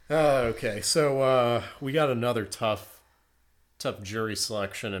Okay, so we got another tough jury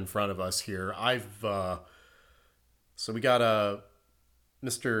selection in front of us here. So we got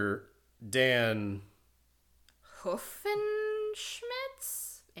Mr. Dan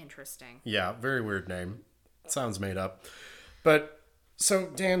Hoofenschmitz? Interesting. Yeah, very weird name. Sounds made up. But so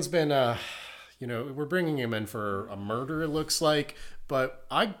Dan's been we're bringing him in for a murder, it looks like, but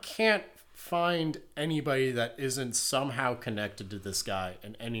I can't find anybody that isn't somehow connected to this guy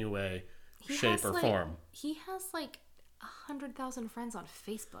in any way, shape, or form. He has 100,000 friends on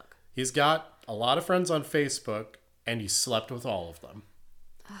Facebook. He's got a lot of friends on Facebook, and he slept with all of them.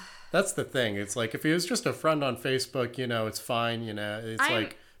 That's the thing. It's like, if he was just a friend on Facebook, it's fine.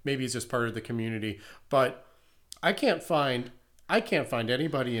 It's maybe he's just part of the community. But I can't find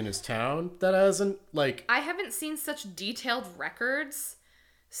anybody in his town that hasn't I haven't seen such detailed records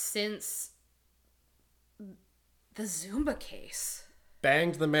since the Zumba case.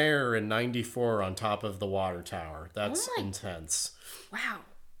 Banged the mayor in 94 on top of the water tower. That's intense. Wow.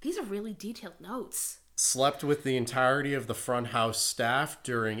 These are really detailed notes. Slept with the entirety of the front house staff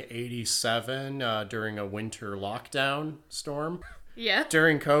during 87, during a winter lockdown storm. Yeah.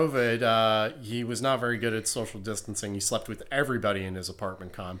 During COVID, he was not very good at social distancing. He slept with everybody in his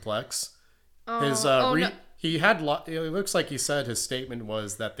apartment complex. No. He had, it looks like he said his statement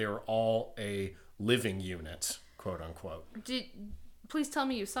was that they were all a living unit, quote unquote. Please tell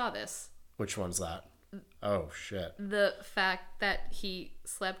me you saw this. Which one's that? Oh, shit. The fact that he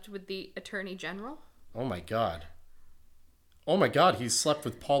slept with the Attorney General? Oh my god. Oh my god, he slept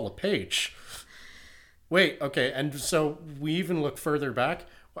with Paul LePage. Wait, okay, and so we even look further back.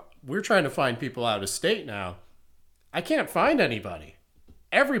 We're trying to find people out of state now. I can't find anybody.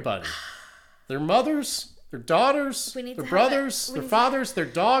 Everybody. Their mothers, their daughters, their brothers, their fathers, their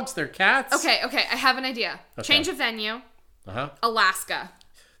dogs, their cats. Okay, I have an idea. Okay. Change of venue. Alaska.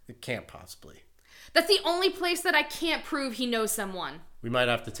 It can't possibly. That's the only place that I can't prove he knows someone. We might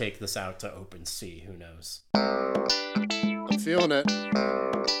have to take this out to open sea. Who knows? I'm feeling it.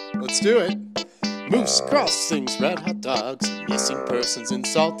 Let's do it. Moose crossings, red hot dogs, missing persons in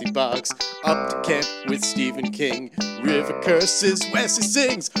salty bogs. Up to camp with Stephen King. River curses, Wesley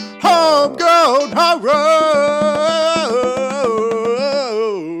sings. Homegrown horror.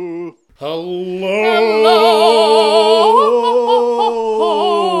 Hello.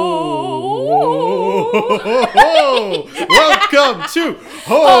 Welcome to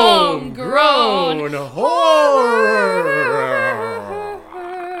Homegrown Horror.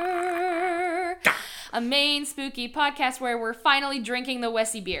 A Maine spooky podcast where we're finally drinking the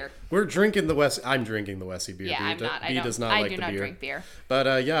Wessie beer. We're drinking the Wessie. I'm drinking the Wessie beer. Yeah, I'm not. B does not like the beer. I do not drink beer. But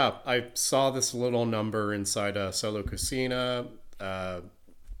I saw this little number inside a Solo Casina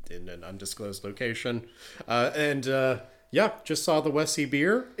in an undisclosed location. Just saw the Wessie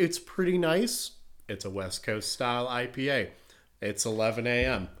beer. It's pretty nice. It's a West Coast style IPA. It's 11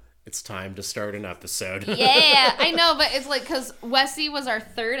 a.m. It's time to start an episode. Yeah, I know, but it's because Wessie was our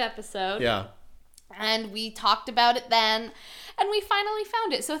third episode. Yeah. And we talked about it then, and we finally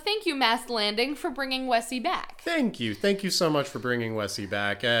found it. So thank you, Mass Landing, for bringing Wessie back. Thank you. Thank you so much for bringing Wessie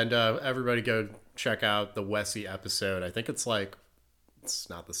back. And everybody go check out the Wessie episode. I think it's not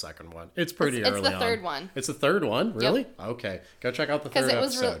the second one. It's pretty early on. It's the third one. It's the third one? Really? Yep. Okay. Go check out the third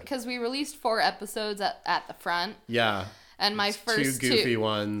episode. Because we released 4 episodes at the front. Yeah. And my first 2 goofy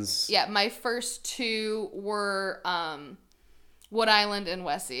ones. Yeah, my first 2 were Wood Island and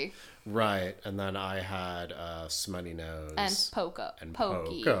Wessie. Right, and then I had Smutty Nose. And Poco. And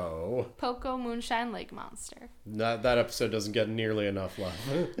Pokey. Poco Moonshine Lake Monster. That episode doesn't get nearly enough love.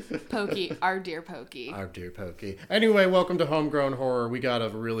 Pokey, our dear Pokey. Our dear Pokey. Anyway, welcome to Homegrown Horror. We got a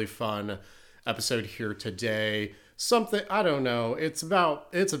really fun episode here today. Something, I don't know, it's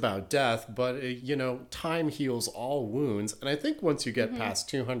about death, but, time heals all wounds. And I think once you get past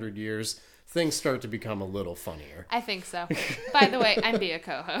 200 years... things start to become a little funnier. I think so. By the way, I'm Bea,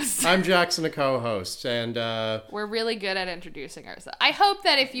 co-host. I'm Jackson, a co-host, and we're really good at introducing ourselves. I hope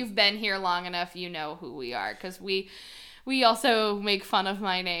that if you've been here long enough, you know who we are, because we also make fun of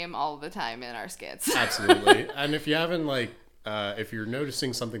my name all the time in our skits. Absolutely. And if you haven't, if you're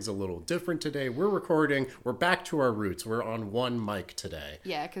noticing something's a little different today, we're back to our roots. We're on one mic today.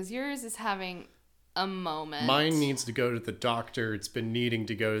 Yeah, because yours is having... a moment. Mine needs to go to the doctor. It's been needing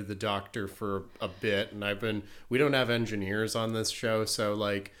to go to the doctor for a bit, and we don't have engineers on this show, so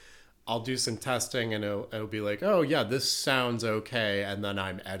I'll do some testing and it'll be like, oh yeah, this sounds okay, and then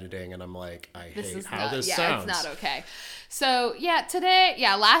I'm editing and I'm like, I hate how this sounds. Yeah, it's not okay. So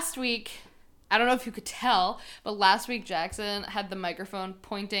last week, I don't know if you could tell, but last week Jackson had the microphone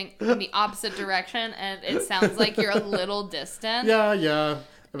pointing in the opposite direction, and it sounds like you're a little distant. Yeah.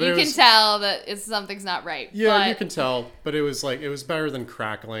 But you can tell that something's not right. Yeah, but you can tell. But it was better than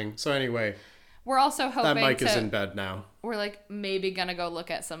crackling. So anyway, we're also hoping that mic is in bed now. We're maybe gonna go look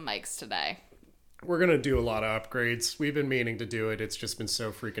at some mics today. We're gonna do a lot of upgrades. We've been meaning to do it. It's just been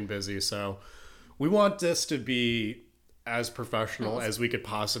so freaking busy. So we want this to be as professional as we could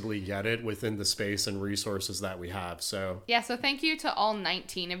possibly get it within the space and resources that we have. So yeah, so thank you to all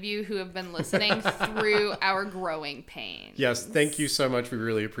 19 of you who have been listening through our growing pains. Yes, thank you so much. We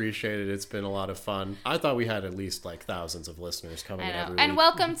really appreciate it. It's been a lot of fun. I thought we had at least thousands of listeners coming in every week. And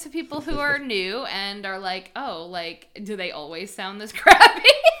welcome to people who are new and are do they always sound this crappy?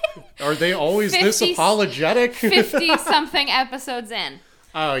 Are they always this apologetic? 50 something episodes in.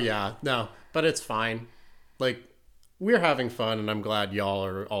 Oh yeah, no, but it's fine. We're having fun, and I'm glad y'all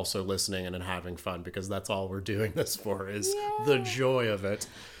are also listening and having fun, because that's all we're doing this for, is the joy of it.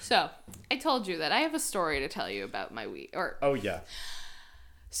 So, I told you that I have a story to tell you about my week. Oh, yeah.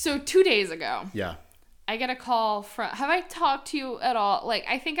 So, 2 days ago, yeah, I get a call from... Have I talked to you at all?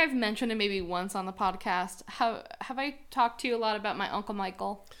 I think I've mentioned it maybe once on the podcast. Have I talked to you a lot about my Uncle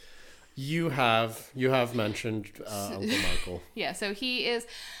Michael? You have mentioned Uncle Michael. Yeah, so he is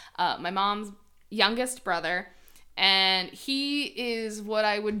my mom's youngest brother. And he is what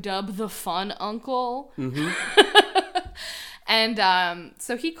I would dub the fun uncle. Mm-hmm. And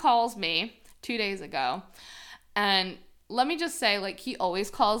so he calls me 2 days ago. And let me just say, he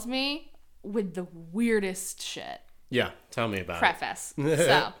always calls me with the weirdest shit. Yeah, tell me about Preface.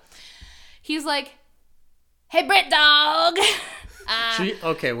 So, he's like, hey, Brit Dog.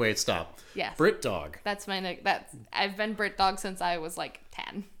 Okay, wait, stop. Yes. Brit Dog. That's I've been Brit Dog since I was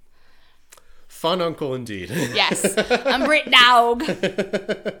 10. Fun uncle indeed. Yes, I'm Brit Dog.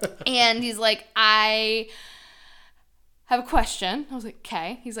 And he's like, I have a question. I was like,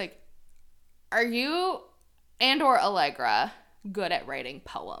 okay. He's like, are you and or Allegra good at writing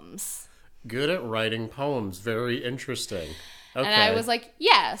poems? Good at writing poems. Very interesting. Okay. And I was like,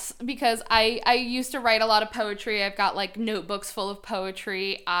 yes, because I used to write a lot of poetry. I've got notebooks full of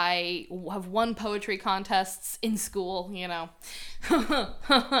poetry. I have won poetry contests in school,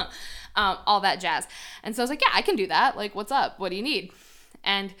 all that jazz. And so I was like, yeah, I can do that. What's up? What do you need?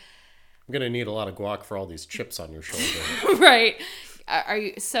 And I'm going to need a lot of guac for all these chips on your shoulder. Right. Are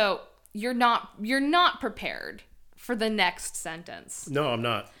you, so you're not prepared for the next sentence. No, I'm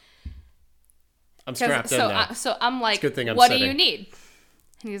not. I'm strapped in now. So I'm like, good thing I'm what sitting. do you need?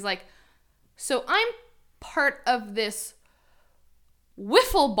 And he's like, so I'm part of this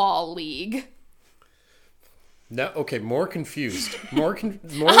wiffle ball league. No, okay, more confused. More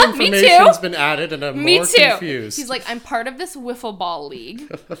information's been added, and I'm more confused. He's like, I'm part of this wiffle ball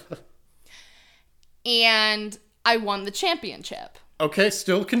league, and I won the championship. Okay,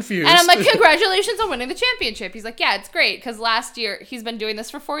 still confused. And I'm like, congratulations on winning the championship. He's like, yeah, it's great, because last year, he's been doing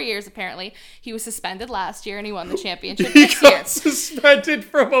this for 4 years, apparently. He was suspended last year, and he won the championship this year. Suspended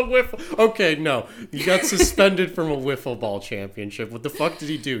from a wiffle... Okay, no. He got suspended from a wiffle ball championship. What the fuck did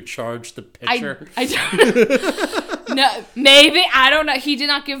he do? Charge the pitcher? I don't... No, maybe. I don't know. He did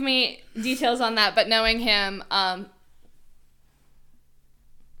not give me details on that, but knowing him... My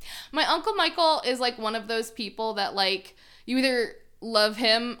Uncle Michael is, one of those people that, you either... love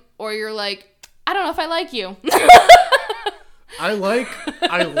him or you're like, I don't know if I like you. I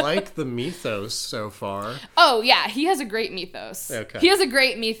like the mythos so far. Oh yeah, he has a great mythos. Okay. He has a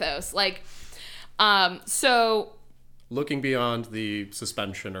great mythos. So looking beyond the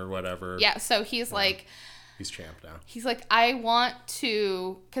suspension or whatever. Yeah, so he's he's champ now. He's like, I want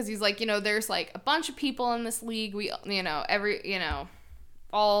to, because he's like, there's a bunch of people in this league. We,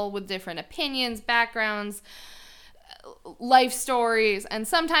 all with different opinions, backgrounds, life stories, and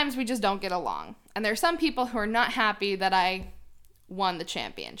sometimes we just don't get along. And there's some people who are not happy that I won the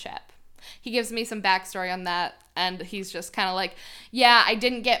championship. He gives me some backstory on that, and he's just kind of like, yeah, I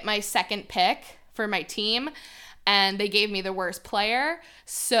didn't get my second pick for my team, and they gave me the worst player,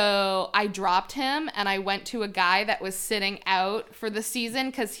 so I dropped him, and I went to a guy that was sitting out for the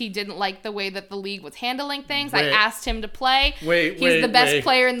season because he didn't like the way that the league was handling things. I asked him to play. He's the best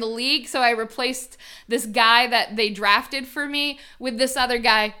player in the league, so I replaced this guy that they drafted for me with this other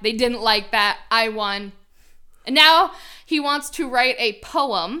guy. They didn't like that. I won. And now he wants to write a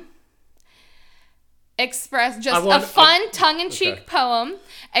poem, fun, tongue-in-cheek poem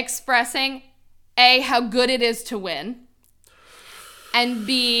expressing A, how good it is to win, and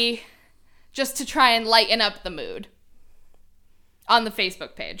B, just to try and lighten up the mood on the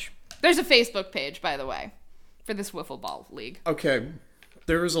Facebook page. There's a Facebook page, by the way, for this wiffle ball league. Okay,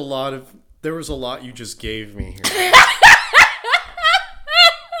 there was a lot you just gave me here.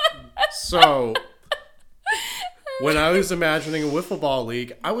 So, When I was imagining a wiffle ball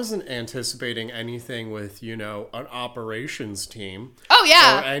league, I wasn't anticipating anything with, an operations team. Oh,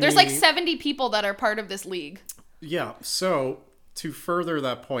 yeah. There's like 70 people that are part of this league. Yeah, so to further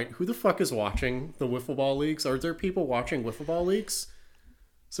that point, who the fuck is watching the wiffle ball leagues? Are there people watching wiffle ball leagues?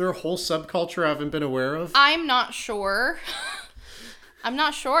 Is there a whole subculture I haven't been aware of? I'm not sure. I'm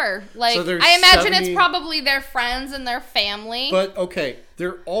not sure. Like, So I imagine it's probably their friends and their family. But, okay,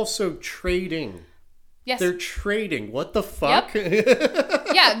 they're also trading. Yes. They're trading. What the fuck? Yep.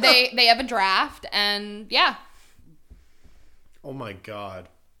 Yeah, they have a draft, and yeah. Oh my god.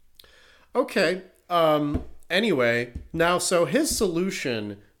 Okay. Anyway, now, so his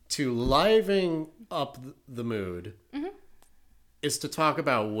solution to livening up the mood is to talk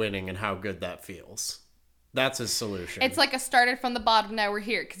about winning and how good that feels. That's his solution. It's like a started from the bottom, now we're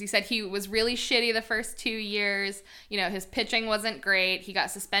here. Because he said he was really shitty the first 2 years. His pitching wasn't great. He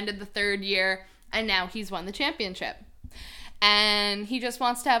got suspended the third year. And now he's won the championship. And he just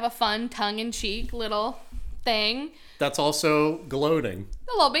wants to have a fun, tongue-in-cheek little thing. That's also gloating.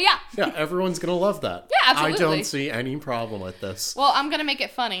 A little bit, yeah. Yeah, everyone's going to love that. Yeah, absolutely. I don't see any problem with this. Well, I'm going to make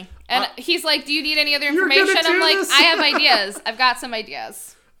it funny. And he's like, do you need any other information? I'm like, I have ideas. I've got some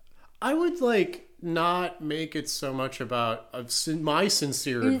ideas. I would, not make it so much about my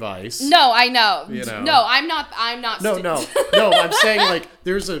sincere advice. No, I know. No, I'm not. No, I'm saying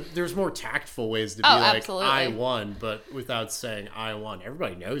there's more tactful ways to be absolutely. I won, but without saying I won.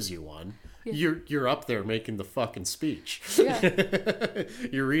 Everybody knows you won. Yeah. You're up there making the fucking speech. Yeah.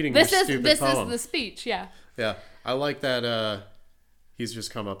 You're reading this stupid poem. This is the speech. Yeah. Yeah, I like that. He's just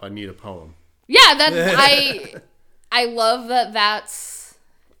come up. I need a poem. Yeah, I love that.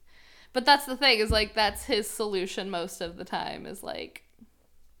 But that's the thing, is that's his solution most of the time, is I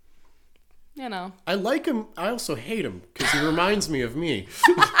like him. I also hate him because he reminds me of me.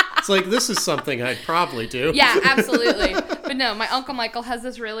 It's this is something I'd probably do. Yeah, absolutely. But no, my Uncle Michael has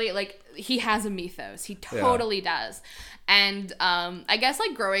this really, he has a mythos. He totally does. And I guess,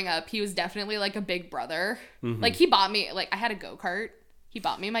 growing up, he was definitely, a big brother. Mm-hmm. He bought me, I had a go-kart. He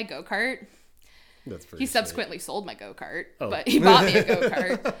bought me my go-kart. That's pretty He subsequently sold my go-kart, but he bought me a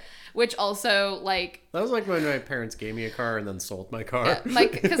go-kart, which also, That was when my parents gave me a car and then sold my car. Yeah,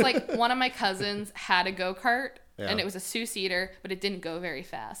 because, one of my cousins had a go-kart, and it was a two-seater, but it didn't go very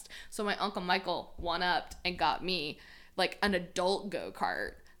fast. So my Uncle Michael one-upped and got me, an adult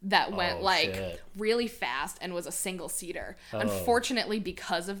go-kart that went, really fast and was a single-seater. Oh. Unfortunately,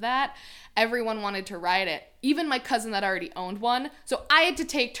 because of that, everyone wanted to ride it. Even my cousin that already owned one. So I had to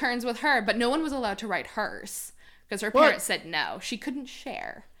take turns with her, but no one was allowed to ride hers. Because her parents said no. She couldn't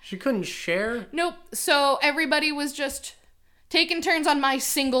share. She couldn't share? Nope. So everybody was just taking turns on my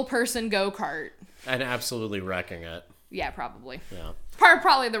single-person go-kart. And absolutely wrecking it. Yeah, probably. Yeah.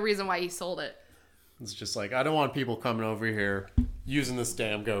 Probably the reason why he sold it. It's just I don't want people coming over here using this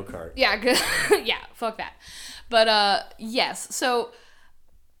damn go-kart. Yeah, yeah, fuck that. But, yes, so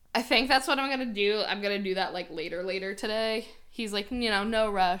I think that's what I'm going to do. I'm going to do that, later today. He's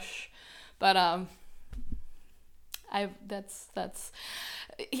no rush. But, that's,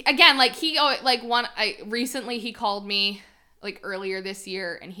 again, recently he called me, earlier this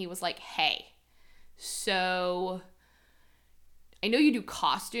year, and he was like, hey, so I know you do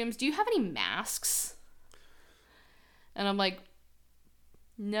costumes. Do you have any masks? And I'm like,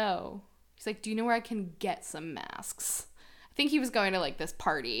 no. He's like, do you know where I can get some masks? I think he was going to this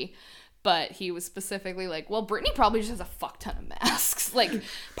party, but he was specifically well, Brittany probably just has a fuck ton of masks,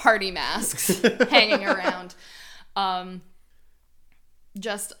 party masks hanging around.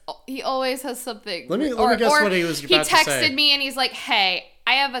 He always has something. Let me guess what he was about to say. He texted me and he's like, hey,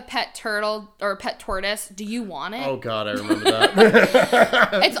 I have a pet turtle or a pet tortoise. Do you want it? Oh God, I remember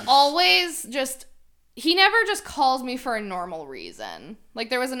that. It's always just, he never just calls me for a normal reason.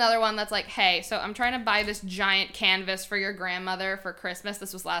 There was another one that's hey, so I'm trying to buy this giant canvas for your grandmother for Christmas.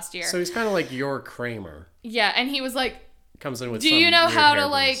 This was last year. So he's kind of your Kramer. Yeah, and he was comes in with do some you know weird how to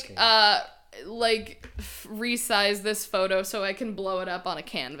resize this photo so I can blow it up on a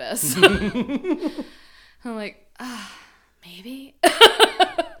canvas? I'm maybe.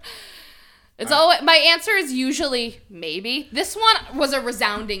 It's always, my answer is usually maybe. This one was a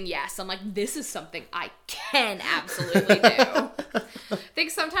resounding yes. I'm this is something I can absolutely do. I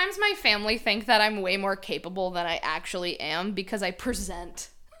think sometimes my family think that I'm way more capable than I actually am because I present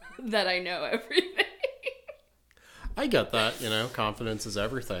that I know everything. I get that, confidence is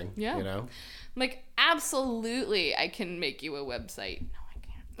everything. Yeah. Absolutely, I can make you a website.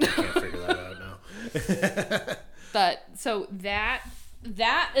 No, I can't figure that out now. But, so that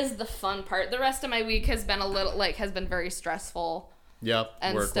is the fun part. The rest of my week has been has been very stressful. Yep,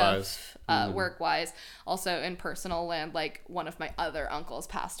 and work-wise. stuff, work-wise. Also in personal land, like one of my other uncles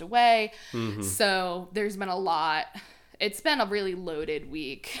passed away. So there's been a lot. It's been a really loaded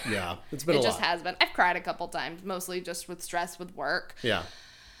week. Yeah, it's been a lot. It just has been. I've cried a couple times, mostly just with stress with work. Yeah.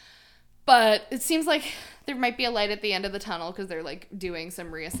 But it seems like there might be a light at the end of the tunnel because they're like doing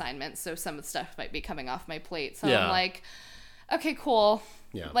some reassignments. So some of the stuff might be coming off my plate. So I'm like, okay, cool.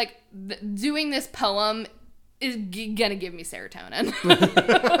 Yeah. Like doing this poem is gonna give me serotonin.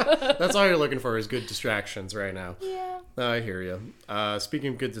 That's all you're looking for is good distractions right now. Yeah. I hear you.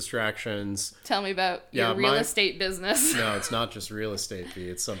 Speaking of good distractions. Tell me about your real estate business. No, it's not just real estate, V.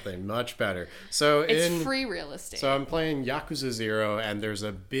 It's something much better. So it's free real estate. So I'm playing Yakuza 0, and there's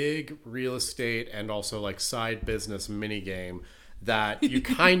a big real estate and also like side business mini game that you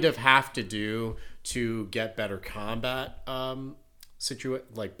kind of have to do to get better combat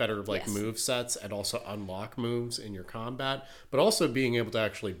better move sets and also unlock moves in your combat, but also being able to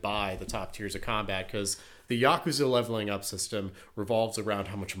actually buy the top tiers of combat because the Yakuza leveling up system revolves around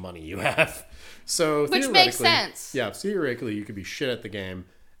how much money you have. So which makes sense. Yeah, theoretically you could be shit at the game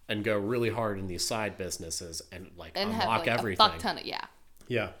and go really hard in these side businesses and unlock everything. A fuck ton of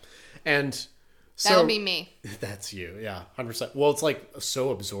Yeah. And so that'll be me. That's you. Yeah, 100%. Well, it's like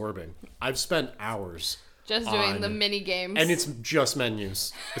so absorbing. I've spent hours just doing the mini games, and it's just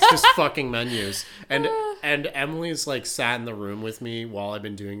menus. It's just fucking menus. And Emily's like sat in the room with me while I've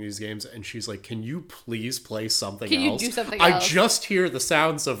been doing these games, and she's like, "Can you please play something else? Can you do something else? I just hear the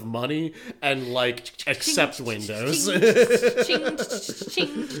sounds of money and like accept windows."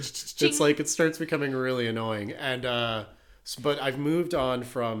 It's like it starts becoming really annoying, and but I've moved on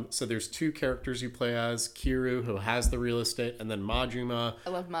from, so there's two characters you play as, Kiru, who has the real estate, and then Majima. I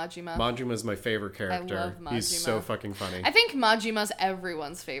love Majima. Majima is my favorite character. I love Majima. He's so fucking funny. I think Majima's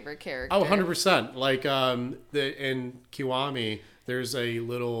everyone's favorite character. Oh, 100%. Like, in Kiwami, there's a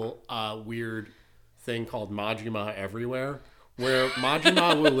little weird thing called Majima Everywhere, where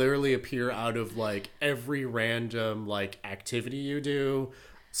Majima will literally appear out of, like, every random, like, activity you do,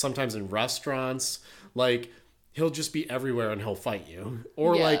 sometimes in restaurants. Like, he'll just be everywhere and he'll fight you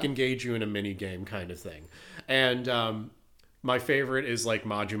or like engage you in a mini game kind of thing. And my favorite is like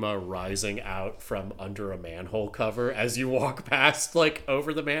Majima rising out from under a manhole cover as you walk past, like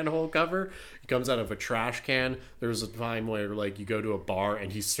over the manhole cover. He comes out of a trash can. There's a time where like you go to a bar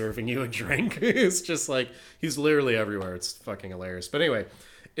and he's serving you a drink. It's just like, he's literally everywhere. It's fucking hilarious. But anyway,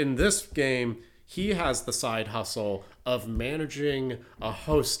 in this game, he has the side hustle of managing a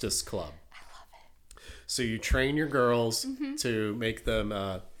hostess club. So you train your girls to make them,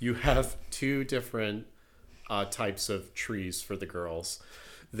 you have two different types of trees for the girls.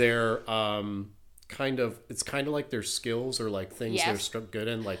 They're it's kind of like their skills or like things they're good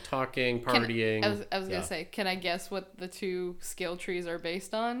in, like talking, partying. I was going to say, can I guess what the two skill trees are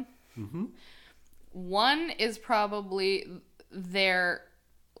based on? Mm-hmm. One is probably their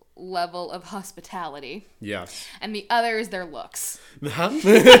level of hospitality. Yes. And the other is their looks.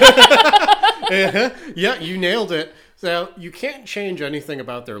 Yeah, you nailed it. So you can't change anything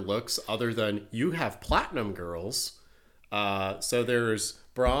about their looks other than you have platinum girls. So there's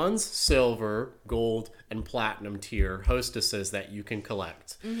bronze, silver, gold, and platinum tier hostesses that you can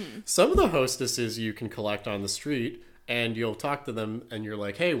collect. Mm-hmm. Some of the hostesses you can collect on the street, and you'll talk to them and you're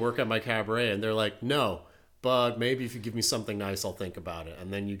like, "Hey, work at my cabaret." And they're like, "No, but maybe if you give me something nice, I'll think about it."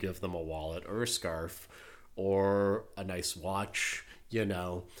 And then you give them a wallet or a scarf or a nice watch, you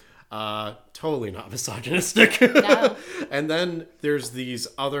know. Totally not misogynistic. No. And then there's these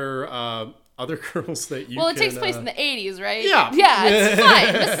other girls that you it takes place in the 80s, right? Yeah. Yeah, it's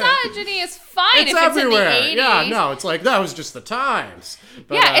fine. Misogyny is fine if everywhere. It's in the 80s. Yeah, no, it's like, that was just the times.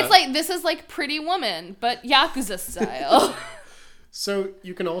 But, yeah, it's like, this is like Pretty Woman, but Yakuza style. So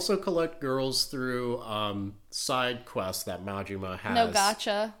you can also collect girls through side quests that Majima has. No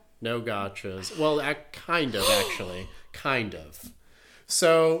gotcha. No gotchas. Well, kind of, actually. Kind of.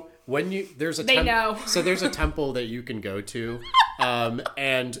 So when there's a there's a temple that you can go to,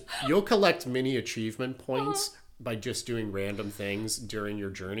 and you'll collect mini achievement points by just doing random things during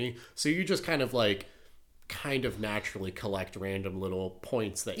your journey. So you just kind of naturally collect random little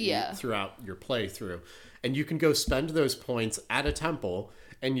points that you throughout your playthrough, and you can go spend those points at a temple,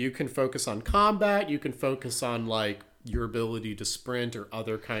 and you can focus on combat. You can focus on like your ability to sprint or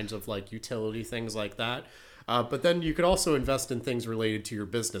other kinds of like utility things like that. But then you could also invest in things related to your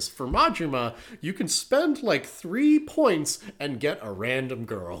business. For Majima, you can spend like 3 points and get a random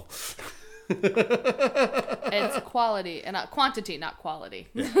girl. It's quality and not quantity, not quality.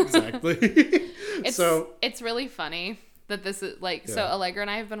 Yeah, exactly. It's really funny that this is like, so Allegra and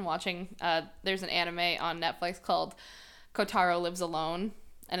I have been watching, there's an anime on Netflix called Kotaro lives alone.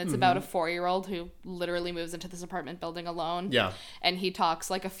 And it's about a 4-year-old who literally moves into this apartment building alone. Yeah. And he talks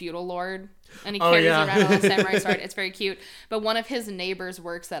like a feudal lord. And he carries around a samurai sword. It's very cute. But one of his neighbors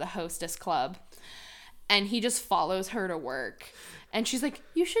works at a hostess club. And he just follows her to work. And she's like,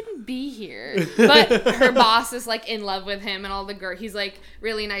 you shouldn't be here. But her boss is like in love with him and all the girls. He's like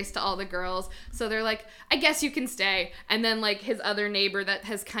really nice to all the girls. So they're like, I guess you can stay. And then like his other neighbor that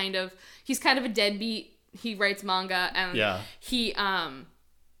has he's kind of a deadbeat. He writes manga and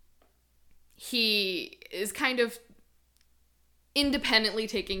he is kind of independently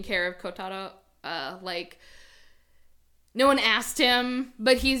taking care of Kotaro. Like, no one asked him,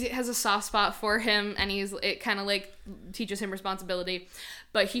 but he has a soft spot for him, and it kind of, like, teaches him responsibility.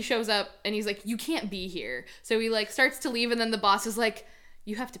 But he shows up, and he's like, you can't be here. So he, like, starts to leave, and then the boss is like,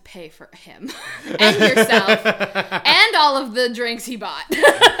 you have to pay for him and yourself and all of the drinks he bought.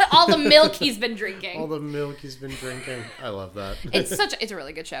 All the milk he's been drinking. All the milk he's been drinking. I love that. It's a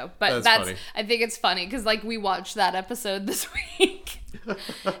really good show. But that's funny. I think it's funny because like we watched that episode this week.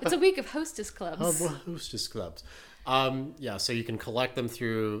 It's a week of hostess clubs. Hostess clubs. So you can collect them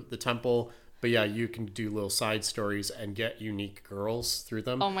through the temple. But yeah, you can do little side stories and get unique girls through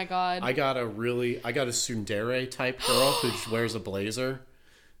them. Oh my god. I got a tsundere type girl who wears a blazer.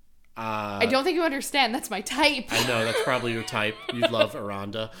 I don't think you understand. That's my type. I know, that's probably your type. You'd love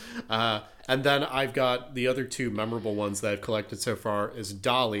Aranda. And then I've got the other two memorable ones that I've collected so far is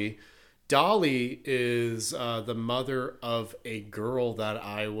Dolly. Dolly is the mother of a girl that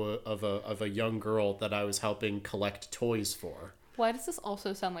of a young girl that I was helping collect toys for. Why does this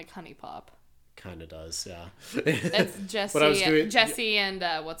also sound like Honey Pop? Kind of does, yeah. That's Jessie and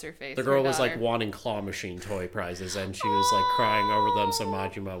what's her face? The girl was like wanting claw machine toy prizes, and she was like crying over them, so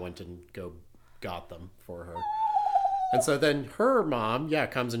Majima went and got them for her. And so then her mom,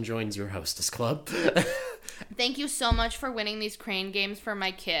 comes and joins your hostess club. Thank you so much for winning these crane games for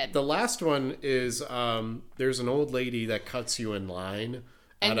my kid. The last one is there's an old lady that cuts you in line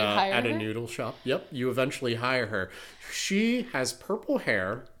at a noodle shop. Yep, you eventually hire her. She has purple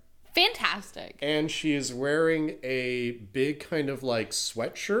hair. Fantastic. And she is wearing a big kind of like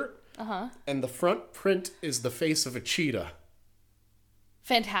sweatshirt. Uh-huh. And the front print is the face of a cheetah.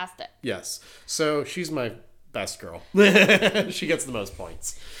 Fantastic. Yes. So she's my best girl. She gets the most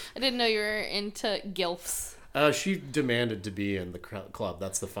points. I didn't know you were into gilfs. She demanded to be in the club.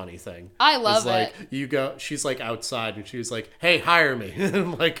 That's the funny thing. I love it. She's like outside and she's like, hey, hire me.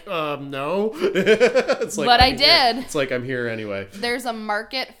 I'm like, no. It's like, but I did. It's like, I'm here anyway. There's a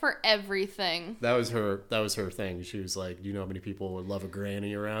market for everything. That was her thing. She was like, you know how many people would love a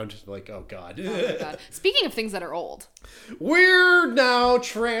granny around? Like, oh God. Oh my God. Speaking of things that are old. We're now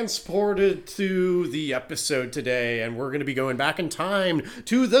transported to the episode today, and we're going to be going back in time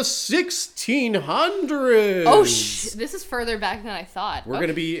to the 1600s. Oh, this is further back than I thought. We're going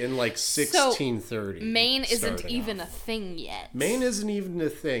to be in like 1630. So, Maine isn't even a thing yet. Maine isn't even a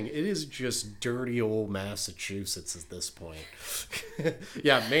thing. It is just dirty old Massachusetts at this point.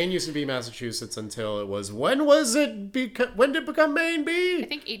 Yeah, Maine used to be Massachusetts until it was... When did it become Maine be? I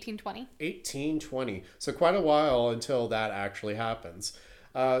think 1820. 1820. So quite a while until that actually happens.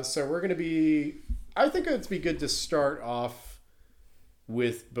 So we're going to be... I think it'd be good to start off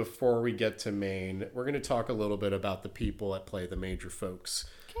with, before we get to Maine, we're going to talk a little bit about the people that play the major folks.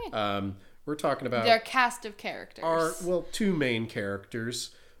 Okay. We're talking about... Their cast of characters. Two main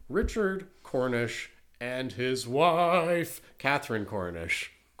characters. Richard Cornish and his wife, Katherine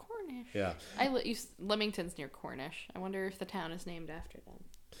Cornish. Cornish. Yeah. Leamington's near Cornish. I wonder if the town is named after them.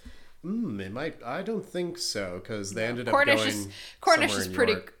 It might. I don't think so, because they ended up going... Cornish is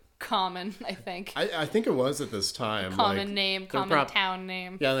pretty common, I think. I think it was at this time. Common town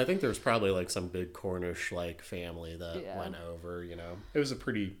name. Yeah, and I think there was probably like some big Cornish like family that went over, you know. It was a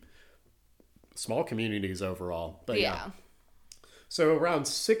pretty small communities overall. But yeah. So around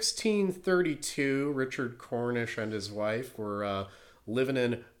 1632, Richard Cornish and his wife were living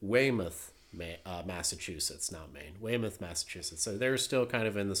in Weymouth, Massachusetts, not Maine. Weymouth, Massachusetts. So they're still kind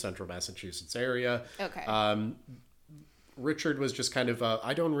of in the central Massachusetts area. Okay. Richard was just kind of,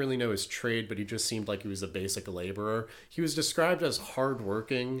 I don't really know his trade, but he just seemed like he was a basic laborer. He was described as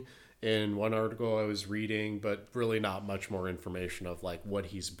hardworking in one article I was reading, but really not much more information of like what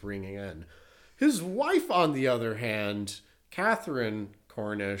he's bringing in. His wife, on the other hand, Katherine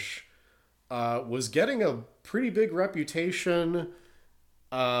Cornish, was getting a pretty big reputation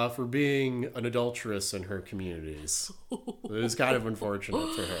for being an adulteress in her communities. It was kind of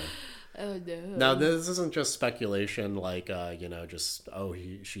unfortunate for her. Oh no. Now, this isn't just speculation, like, just,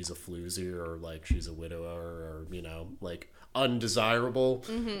 she's a floozy, or, like, she's a widower, or, like, undesirable.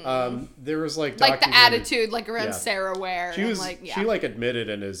 There was, like the attitude, like, around Sarah Ware. She admitted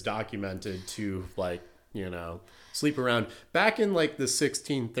and is documented to, like, sleep around. Back in, like, the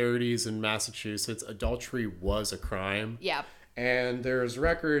 1630s in Massachusetts, adultery was a crime. Yeah. And there's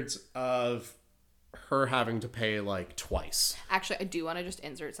records of her having to pay, like, twice. Actually, I do want to just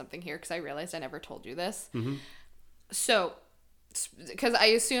insert something here because I realized I never told you this. Mm-hmm. So, because I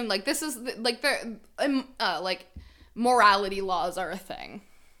assume, like, this is, like, like, morality laws are a thing.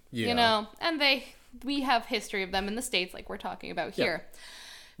 Yeah. And we have history of them in the States, like we're talking about here.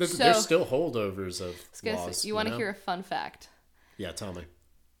 There's still holdovers of laws. You want to hear a fun fact? Yeah, tell me.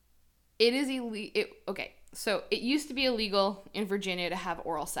 It is illegal. Okay, so it used to be illegal in Virginia to have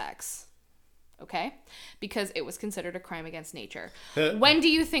oral sex. Okay? Because it was considered a crime against nature. When do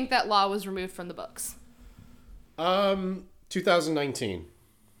you think that law was removed from the books? 2019.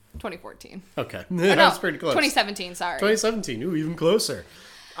 2014. Okay. That's pretty close. 2017, sorry. 2017. Ooh, even closer.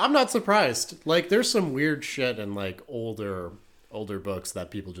 I'm not surprised. Like, there's some weird shit in, like, older books that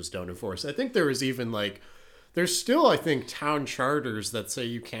people just don't enforce. I think there was even, like, there's still, I think, town charters that say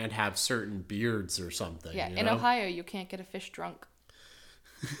you can't have certain beards or something. Yeah, in Ohio, you can't get a fish drunk.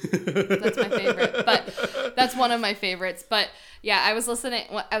 That's my favorite, but that's one of my favorites. But yeah, I was listening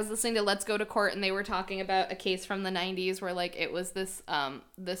to Let's Go to Court, and they were talking about a case from the 90s where, like, it was this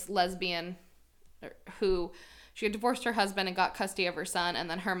lesbian who she had divorced her husband and got custody of her son, and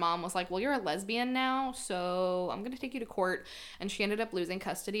then her mom was like, well, you're a lesbian now, so I'm gonna take you to court. And she ended up losing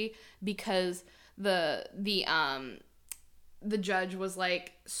custody because the judge was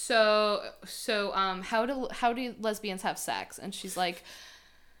like, so how do lesbians have sex? And she's like,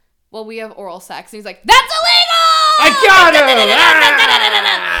 well, we have oral sex. And he's like, that's illegal! I got him!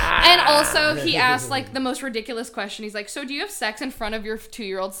 And also, he asked, like, the most ridiculous question. He's like, so do you have sex in front of your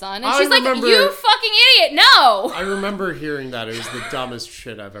 2-year-old son? And she's like, you fucking idiot, no! I remember hearing that. It was the dumbest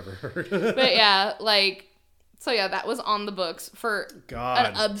shit I've ever heard. But yeah, like, so yeah, that was on the books for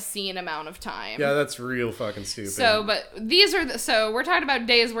an obscene amount of time. Yeah, that's real fucking stupid. So, but these are, so we're talking about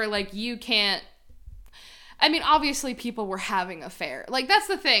days where, like, you can't, I mean, obviously people were having affairs. Like, that's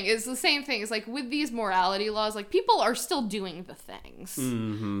the thing, is the same thing. Is like, with these morality laws, like, people are still doing the things.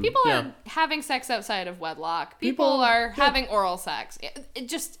 Mm-hmm. People are having sex outside of wedlock. People are having oral sex. It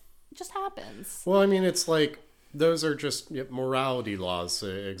just happens. Well, I mean, it's like, those are just morality laws.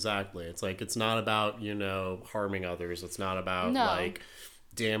 Exactly. It's like, it's not about, harming others. It's not about, like,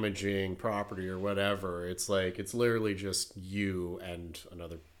 damaging property or whatever. It's like, it's literally just you and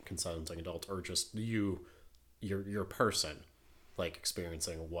another consenting adult, or just your person, like,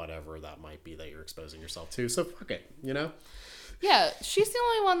 experiencing whatever that might be that you're exposing yourself to. So fuck it, Yeah, she's the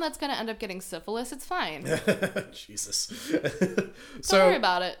only one that's gonna end up getting syphilis. It's fine. Jesus. Don't worry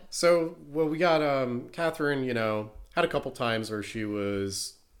about it. So, well, we got Katherine, had a couple times where she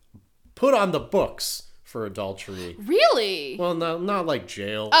was put on the books for adultery. Really? Well, no, not like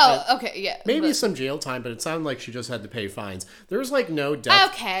jail. Oh, okay, yeah. Maybe some jail time, but it sounded like she just had to pay fines. There's, like, no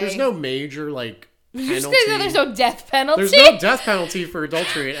death. Okay. There's no major, like, penalty. You say that there's no death penalty? There's no death penalty for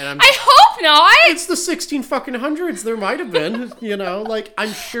adultery, and I hope not. It's the 1600s. There might have been, like,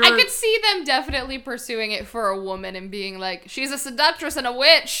 I'm sure. I could see them definitely pursuing it for a woman and being like, she's a seductress and a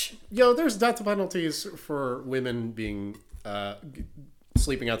witch. There's death penalties for women being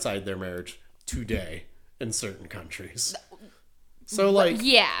sleeping outside their marriage today in certain countries. So, like,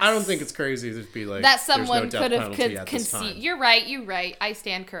 yes. I don't think it's crazy to be like, that someone could have conceived. You're right. I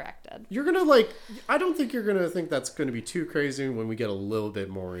stand corrected. You're gonna, like, I don't think you're gonna think that's gonna be too crazy when we get a little bit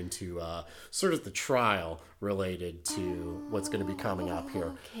more into sort of the trial related to what's gonna be coming up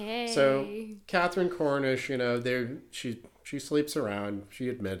here. Okay. So, Katherine Cornish, she sleeps around. She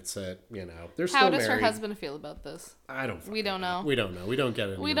admits it. They're still married. How does her husband feel about this? We don't know. We don't know. We don't get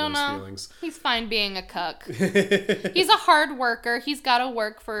any of those feelings. He's fine being a cuck. He's a hard worker. He's got to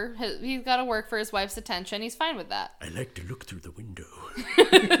work for his wife's attention. He's fine with that. I like to look through the window.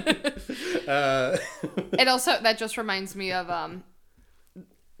 It also, that just reminds me of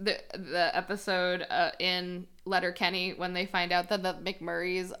the episode in Letterkenny when they find out that the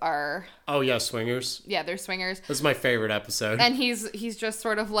McMurrays are... Oh, yeah, swingers. Yeah, they're swingers. This is my favorite episode. And he's just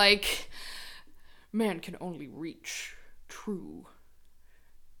sort of like, man can only reach true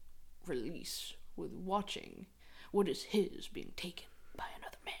release with watching what is his being taken by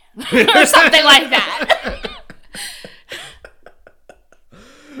another man. Or something like that.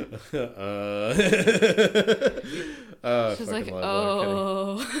 She's like,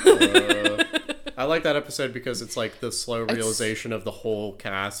 oh. I like that episode because it's like the slow realization of the whole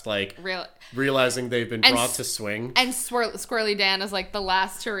cast, like realizing they've been brought to swing. And Squirrely Dan is like the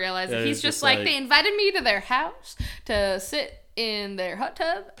last to realize it. He's just like, they invited me to their house to sit in their hot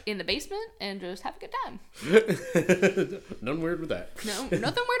tub in the basement and just have a good time. Nothing weird with that. No,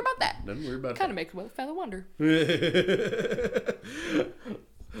 nothing weird about that. Nothing weird about that. Kind of makes a fellow wonder.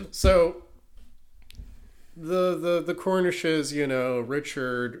 So, the Cornishes, you know,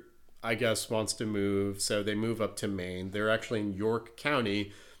 Richard, I guess, wants to move, so they move up to Maine. They're actually in York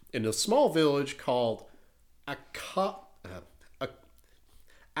County, in a small village called Acomenticus.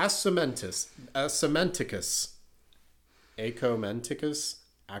 Acomenticus?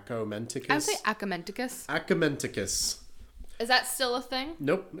 I would say Acomenticus. Acomenticus. Is that still a thing?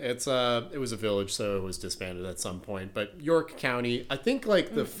 Nope. It was a village, so it was disbanded at some point. But York County, I think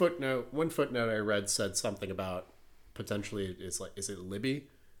like the one footnote I read said something about potentially is it Libby?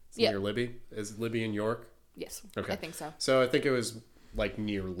 Near Libby? Is Libby in York? Yes. Okay. I think so. So I think it was like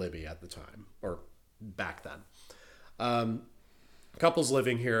near Libby at the time, or back then. Couples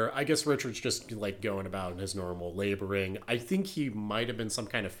living here. I guess Richard's just like going about his normal laboring. I think he might have been some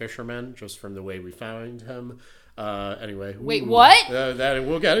kind of fisherman, just from the way we found him. Anyway. Wait, what?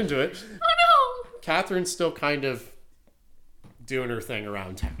 We'll get into it. Oh no! Catherine's still kind of doing her thing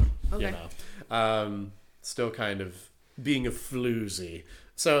around town. Okay. You know, still kind of being a floozy.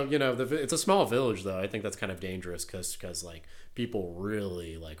 So, you know, it's a small village, though. I think that's kind of dangerous because like, people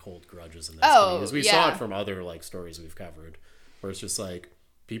really, like, hold grudges in this community. We saw it from other, like, stories we've covered, where it's just, like,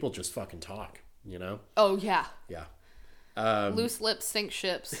 people just fucking talk, you know? Oh, yeah. Yeah. Loose lips sink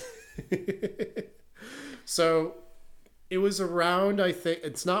ships. So, it was around, I think,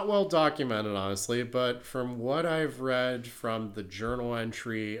 it's not well documented, honestly, but from what I've read from the journal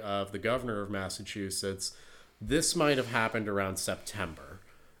entry of the governor of Massachusetts, this might have happened around September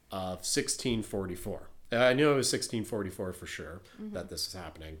of 1644. I knew it was 1644 for sure that this is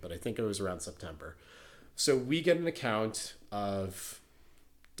happening, but I think it was around September. So we get an account of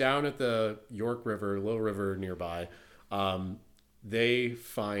down at the York River, Little River nearby, they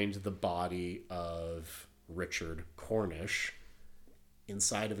find the body of Richard Cornish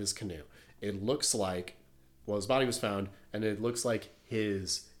inside of his canoe. It looks like, well, his body was found, and it looks like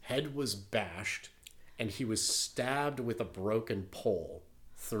his head was bashed, and he was stabbed with a broken pole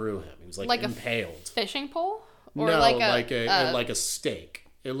through him. He was like impaled. A fishing pole? Or no, like a stake.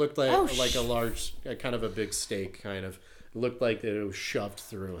 It looked like a large, kind of a big stake, kind of. It looked like it was shoved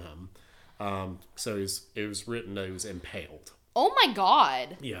through him. So it was written that he was impaled. Oh my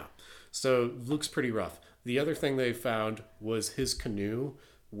god. Yeah. So it looks pretty rough. The other thing they found was his canoe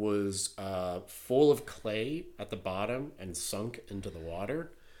was full of clay at the bottom and sunk into the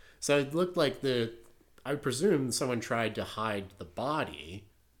water. So it looked like I presume someone tried to hide the body.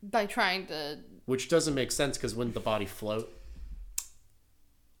 By trying to... Which doesn't make sense, because wouldn't the body float?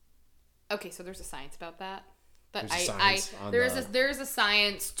 Okay, so there's a science about that. But there is a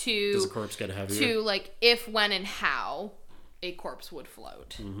science to... Does a corpse get heavier? To, like, if, when, and how a corpse would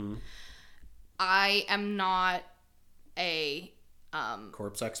float. Mm-hmm. I am not a...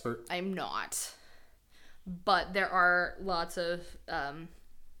 corpse expert? I'm not. But there are lots of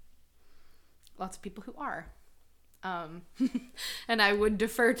people who are. And I would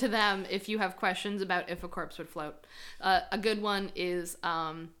defer to them if you have questions about if a corpse would float. A good one is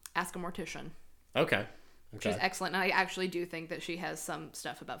ask a mortician. Okay. She's excellent, and I actually do think that she has some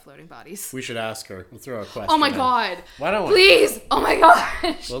stuff about floating bodies. We should ask her. We'll throw a question. Oh my god! Why don't we? Please! Oh my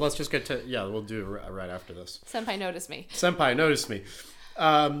gosh! Well, let's just get to... Yeah, we'll do it right after this. Senpai noticed me.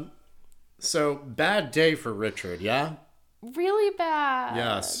 So, bad day for Richard, yeah? Really bad.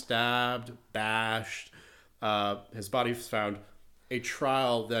 Yeah, stabbed, bashed. His body was found. A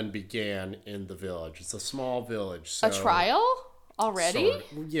trial then began in the village. It's a small village. So, a trial? Already?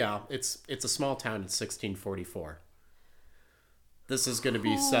 Yeah, it's a small town in 1644. This is going to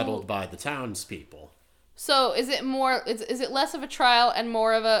be settled by the townspeople. So is it more? Is it less of a trial and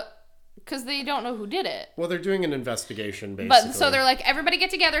more of a? Because they don't know who did it. Well, they're doing an investigation, basically. But so they're like, everybody get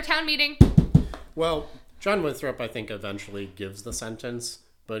together, town meeting. Well, John Winthrop, I think, eventually gives the sentence,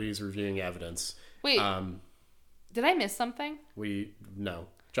 but he's reviewing evidence. Wait, did I miss something? No.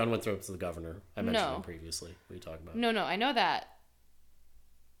 John Winthrop's the governor. I mentioned him previously. What are you talking about? No, I know that.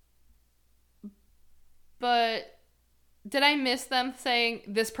 But did I miss them saying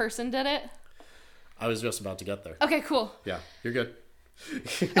this person did it? I was just about to get there. Okay, cool. Yeah, you're good.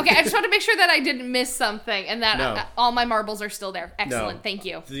 Okay, I just want to make sure that I didn't miss something and that all my marbles are still there. Excellent, thank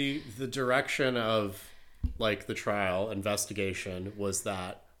you. The direction of, like, the trial investigation was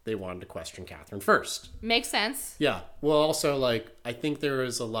that they wanted to question Katherine first. Makes sense. Yeah. Well, also, like, I think there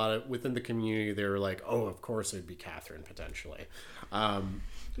is a lot of, within the community, they were like, oh, of course it'd be Katherine, potentially.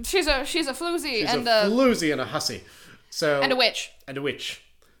 She's a floozy. She's a floozy and a hussy. So, and a witch. And a witch.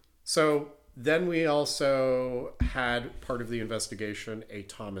 So then we also had part of the investigation, a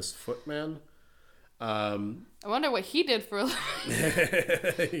Thomas Footman. I wonder what he did for a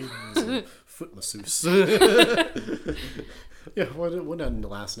living. He was a foot masseuse. Yeah, what the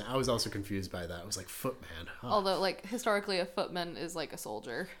last name? I was also confused by that. I was like, Footman. Huh. Although, like, historically, a footman is like a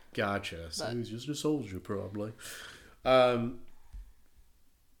soldier. Gotcha. So he was just a soldier, probably.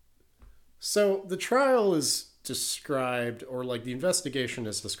 So the trial is described, or like the investigation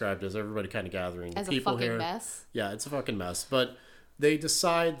is described as everybody kind of gathering as people a fucking here. Mess. Yeah, it's a fucking mess. But they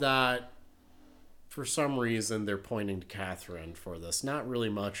decide that for some reason they're pointing to Katherine for this. Not really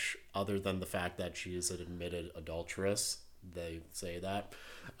much other than the fact that she is an admitted adulteress. They say that.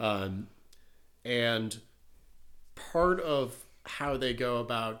 And part of how they go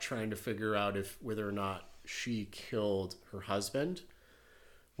about trying to figure out whether or not she killed her husband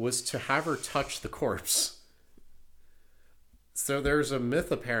was to have her touch the corpse. So there's a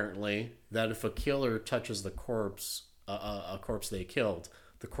myth apparently that if a killer touches the corpse, a corpse they killed,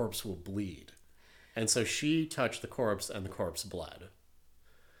 the corpse will bleed. And so she touched the corpse and the corpse bled.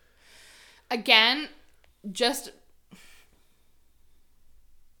 Again, just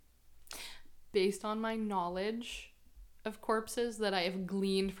based on my knowledge of corpses that I have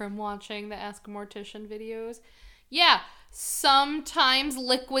gleaned from watching the Ask a Mortician videos, yeah, sometimes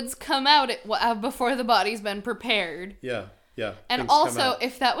liquids come out before the body's been prepared. Yeah, yeah. And also,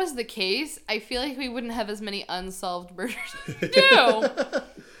 if that was the case, I feel like we wouldn't have as many unsolved murders as we do.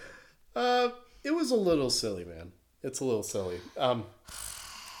 It was a little silly, man. It's a little silly.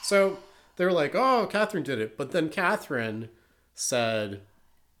 So they're like, oh, Katherine did it. But then Katherine said,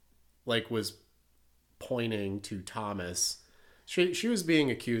 like, was pointing to Thomas. She was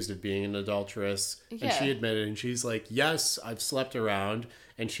being accused of being an adulteress. Yeah. And she admitted, and she's like, yes, I've slept around.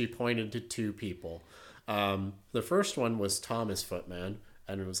 And she pointed to two people. The first one was Thomas Footman.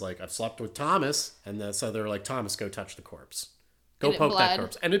 And it was like, I've slept with Thomas. And so they're like, Thomas, go touch the corpse. Go poke that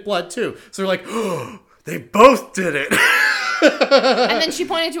corpse. And it bled too. So they're like, oh, they both did it. And then she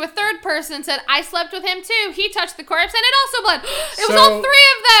pointed to a third person and said, I slept with him too. He touched the corpse and it also bled. It was all three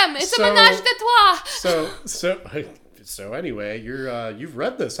of them. It's a ménage de trois. So anyway, you've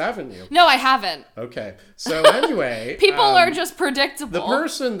read this, haven't you? No, I haven't. Okay. So anyway, people are just predictable. The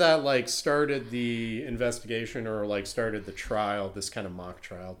person that like started the investigation or like started the trial, this kind of mock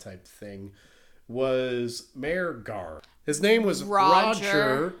trial type thing, was Mayor Gar. His name was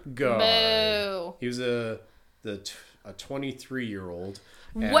Roger Gar. Boo. He was a 23-year-old.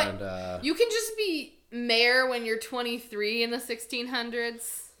 What? You can just be mayor when you're 23 in the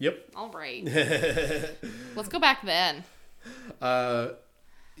 1600s? Yep. All right. Let's go back then.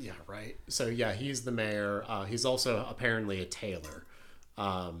 Yeah, right. So, yeah, he's the mayor. He's also apparently a tailor.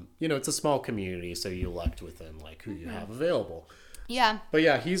 It's a small community, so you elect within, like, who you have available. Yeah. But,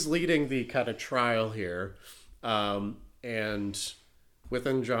 yeah, he's leading the kind of trial here. And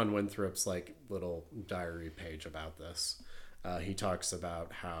within John Winthrop's, like, little diary page about this, he talks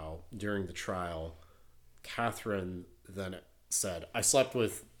about how during the trial, Katherine then said, I slept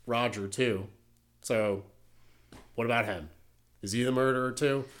with Roger too. So what about him? Is he the murderer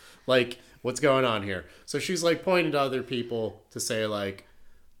too? Like, what's going on here? So she's like pointing to other people to say like,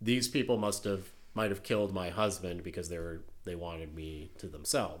 these people might have killed my husband because they wanted me to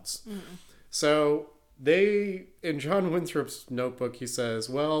themselves. Mm. So in John Winthrop's notebook, he says,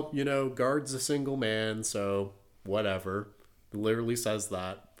 well, Guard's a single man, so whatever. He literally says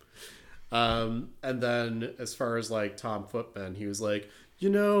that. And then as far as like Tom Footman, he was like,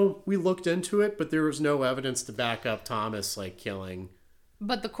 we looked into it, but there was no evidence to back up Thomas like killing.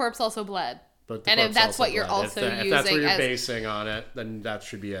 But the corpse also bled. And if that's what you're also using, if that's what you're basing on it, then that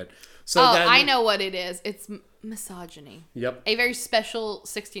should be it. So I know what it is. It's misogyny. Yep. A very special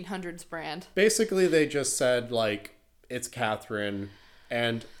 1600s brand. Basically, they just said like it's Katherine,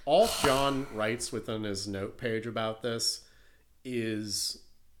 and all John writes within his note page about this is,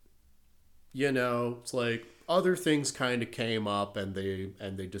 it's like other things kind of came up, and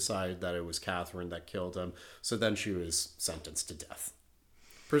they decided that it was Katherine that killed him. So then she was sentenced to death,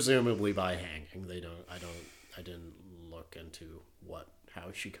 presumably by hanging. I didn't look into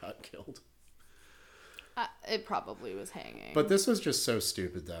how she got killed. It probably was hanging. But this was just so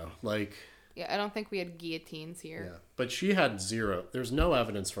stupid, though. Like, Yeah, I don't think we had guillotines here. Yeah, but she had zero. There's no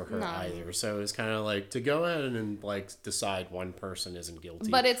evidence for her either. So it's kind of like to go ahead and like decide one person isn't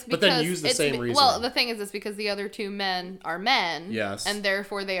guilty, but it's because then use the same reason. Well, the thing is, it's because the other two men are men. Yes, and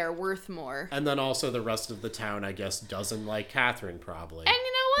therefore they are worth more. And then also the rest of the town, I guess, doesn't like Katherine probably. And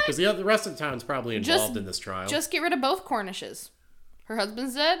you know what? Because the rest of the town's probably involved in this trial. Just get rid of both Cornishes. Her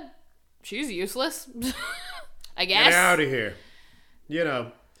husband's dead. She's useless. I guess. Get out of here. You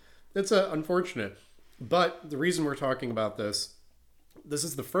know, it's unfortunate. But the reason we're talking about this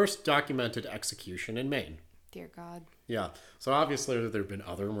is the first documented execution in Maine. Dear God. Yeah. So obviously there have been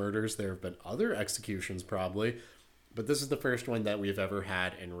other murders. There have been other executions probably. But this is the first one that we've ever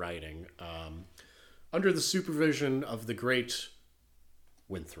had in writing. Under the supervision of the great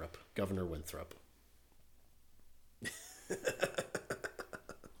Winthrop, Governor Winthrop.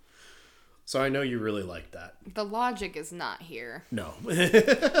 So I know you really like that. The logic is not here. No.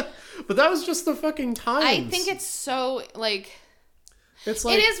 But that was just the fucking times. I think it's so, like... It's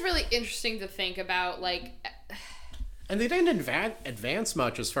like... It is really interesting to think about, like... And they didn't advance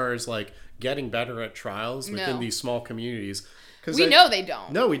much as far as, like, getting better at trials within these small communities. We know they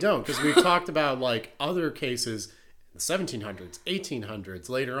don't. No, we don't. Because we've talked about, like, other cases in the 1700s, 1800s,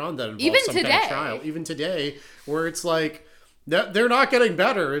 later on that involve some kind of trial. Even today, where it's like... They're not getting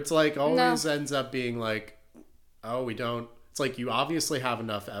better. It's like always ends up being like, oh, we don't. It's like you obviously have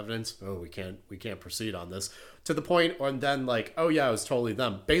enough evidence. Oh, we can't proceed on this to the point, and then like, oh yeah, it was totally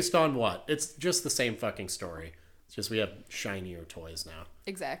them. Based on what? It's just the same fucking story. It's just we have shinier toys now.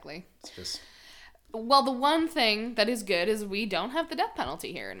 Exactly. It's just. Well, the one thing that is good is we don't have the death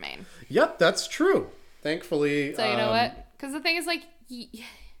penalty here in Maine. Yep, that's true. Thankfully. So you know what? Because the thing is like,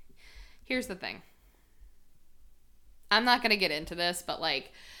 here's the thing. I'm not going to get into this, but,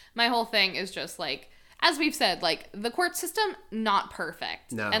 like, my whole thing is just, like, as we've said, like, the court system, not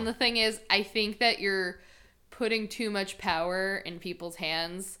perfect. No. And the thing is, I think that you're putting too much power in people's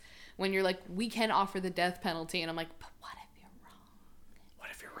hands when you're like, we can offer the death penalty. And I'm like, but what if you're wrong? What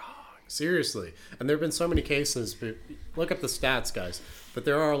if you're wrong? Seriously. And there have been so many cases, but look up the stats, guys. But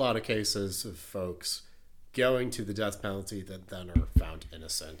there are a lot of cases of folks going to the death penalty that then are found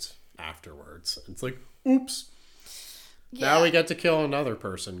innocent afterwards. It's like, oops. Yeah. Now we get to kill another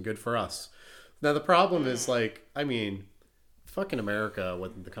person. Good for us. Now, the problem is, like, I mean, fucking America,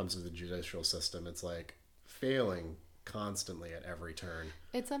 when it comes to the judicial system, it's, like, failing constantly at every turn.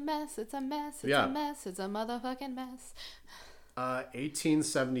 It's a mess. It's a mess. It's a mess. It's a motherfucking mess.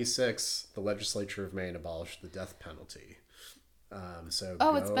 1876, the legislature of Maine abolished the death penalty. It's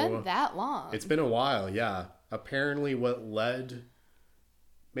been that long. It's been a while, yeah. Apparently what led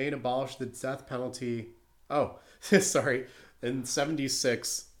Maine abolish the death penalty... Oh, sorry. In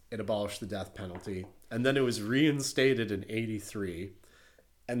 76, it abolished the death penalty. And then it was reinstated in 83.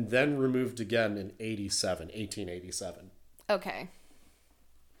 And then removed again in 1887. Okay.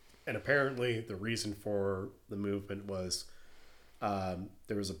 And apparently the reason for the movement was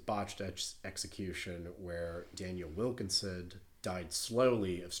there was a botched execution where Daniel Wilkinson died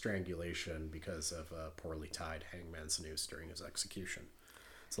slowly of strangulation because of a poorly tied hangman's noose during his execution.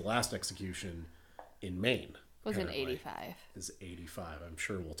 It's the last execution in Maine. Was in 85. Is 85. I'm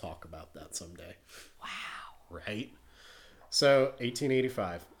sure we'll talk about that someday. Wow. Right? So,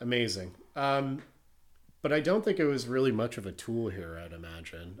 1885. Amazing. But I don't think it was really much of a tool here, I'd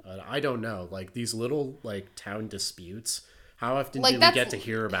imagine. I don't know. Like, these little, like, town disputes, how often do we get to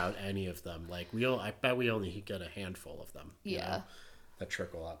hear about any of them? Like, I bet we only get a handful of them. Yeah. You know, that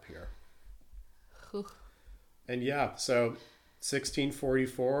trickle up here. And yeah, so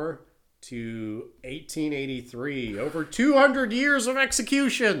 1644... to 1883, over 200 years of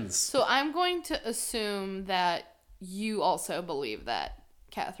executions. So I'm going to assume that you also believe that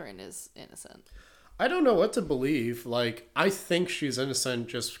Katherine is innocent. I don't know what to believe. Like, I think she's innocent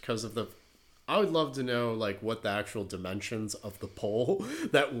just because of I would love to know, like, what the actual dimensions of the pole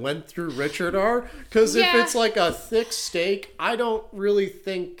that went through Richard are. Because if it's, like, a thick steak, I don't really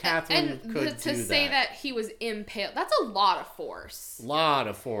think Katherine could do that. To say that he was impaled, that's a lot of force. Lot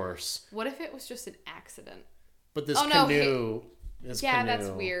of force. What if it was just an accident? But this canoe... That's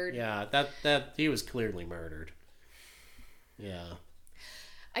weird. Yeah, that he was clearly murdered. Yeah.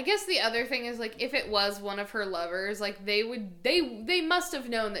 I guess the other thing is, like, if it was one of her lovers, like, they must have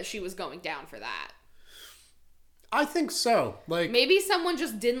known that she was going down for that. I think so. Like, maybe someone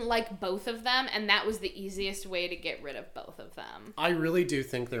just didn't like both of them, and that was the easiest way to get rid of both of them. I really do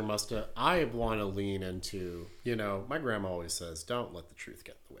think there must have... I want to lean into, you know, my grandma always says, don't let the truth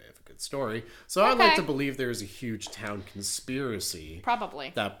get in the way of a good story. So I'd like to believe there's a huge town conspiracy.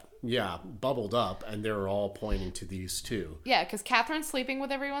 Probably. That bubbled up, and they're all pointing to these two. Yeah, because Catherine's sleeping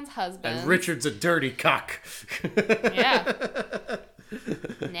with everyone's husband. And Richard's a dirty cuck. Yeah.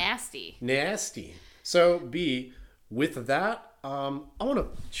 Nasty. Nasty. So, B, with that, I want to...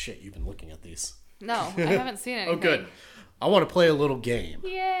 Shit, you've been looking at these. No, I haven't seen anything. Oh, good. I want to play a little game.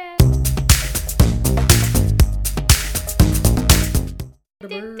 Yeah. I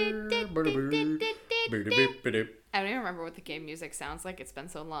don't even remember what the game music sounds like. It's been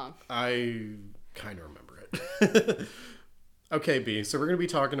so long. I kind of remember it. Okay, B. So we're going to be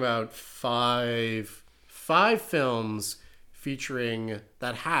talking about five films featuring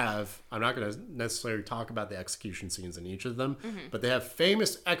that have... I'm not going to necessarily talk about the execution scenes in each of them, but they have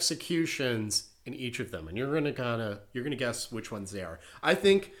famous executions in each of them, and you're going to guess which ones they are. I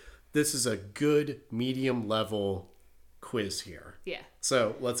think this is a good medium level quiz here. Yeah.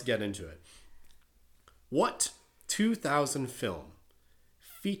 So let's get into it. What 2000 film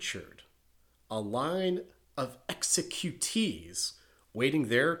featured a line of executees waiting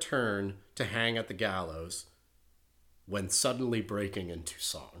their turn to hang at the gallows when suddenly breaking into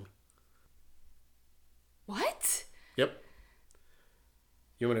song? What? Yep.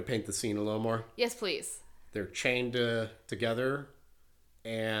 You want to paint the scene a little more? Yes, please. They're chained together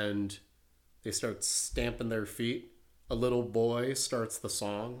and they start stamping their feet. A little boy starts the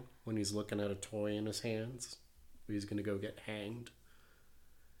song when he's looking at a toy in his hands. He's going to go get hanged.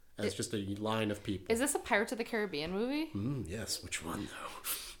 And it's just a line of people. Is this a Pirates of the Caribbean movie? Yes. Which one,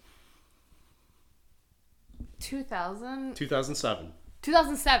 though? 2000? 2007.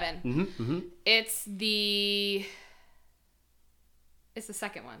 2007. It's the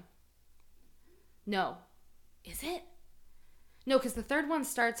second one. No. Is it? No, because the third one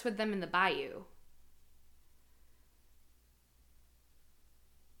starts with them in the bayou.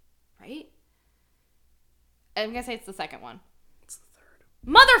 Right? I'm going to say it's the second one. It's the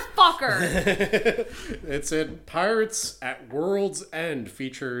third. Motherfucker! It's in Pirates at World's End.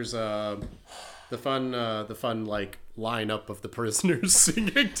 Features the fun like lineup of the prisoners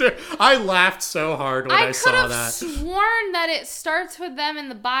singing. I laughed so hard when I saw that. I could have sworn that it starts with them in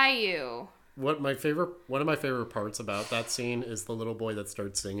the bayou. One of my favorite parts about that scene is the little boy that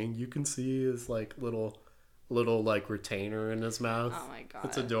starts singing. You can see his like little like retainer in his mouth. Oh my god.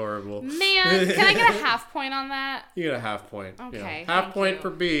 It's adorable. Man, can I get a half point on that? You get a half point. Okay. Yeah. Half point for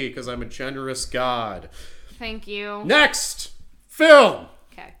B because I'm a generous god. Thank you. Next film.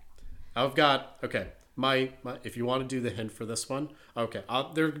 Okay. I've got my if you want to do the hint for this one, okay.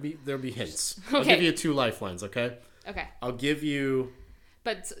 There'll be hints. Okay. I'll give you 2 lifelines, okay? Okay. I'll give you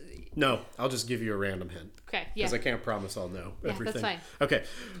But No, I'll just give you a random hint. Okay, yeah. Because I can't promise I'll know everything. That's fine. Okay.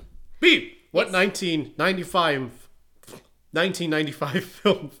 B. What Yes. 1995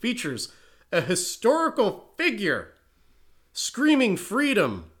 film features a historical figure screaming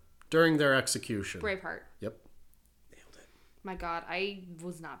freedom during their execution? Braveheart. Yep. Nailed it. My god, I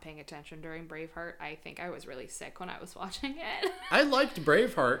was not paying attention during Braveheart. I think I was really sick when I was watching it. I liked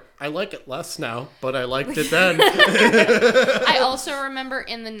Braveheart. I like it less now, but I liked it then. I also remember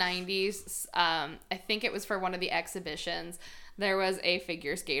in the 90s, I think it was for one of the exhibitions, there was a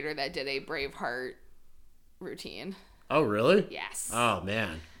figure skater that did a Braveheart routine. Oh, really? Yes. Oh,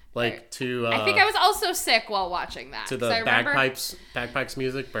 man. Like to... I think I was also sick while watching that. To the bagpipes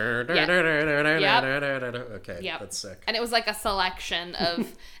music. Yep. Okay, Yep. that's sick. And it was like a selection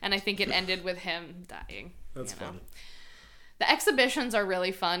of... and I think it ended with him dying. That's funny. The exhibitions are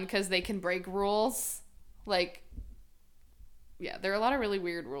really fun because they can break rules. Like... Yeah, there are a lot of really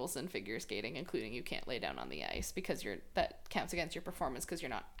weird rules in figure skating, including you can't lay down on the ice because that counts against your performance because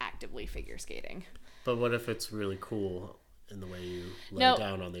you're not actively figure skating. But what if it's really cool in the way you lay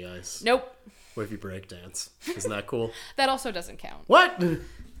down on the ice? Nope. What if you break dance? Isn't that cool? That also doesn't count. What?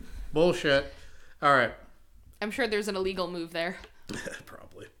 Bullshit. All right. I'm sure there's an illegal move there.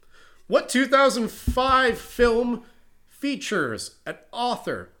 Probably. What 2005 film features an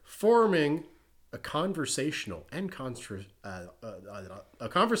author forming a conversational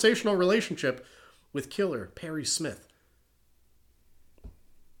relationship with killer Perry Smith?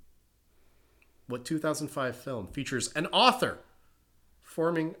 What 2005 film features an author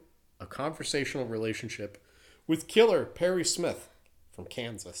forming a conversational relationship with killer Perry Smith from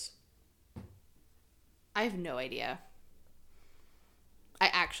Kansas? I have no idea. I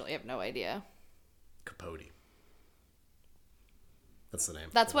actually have no idea. Capote. That's the name.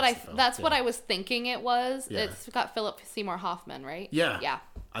 That's what I was thinking it was. Yeah. It's got Philip Seymour Hoffman, right? Yeah. Yeah.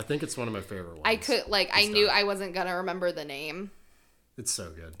 I think it's one of my favorite ones. I knew I wasn't going to remember the name. It's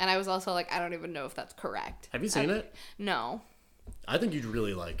so good. And I was also like, I don't even know if that's correct. Have you seen it? No. I think you'd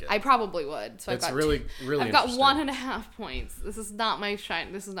really like it. I probably would. So It's I've got really I've got interesting. 1.5 points. This is not my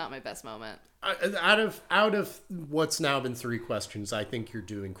shine. This is not my best moment. Out of what's now been 3 questions, I think you're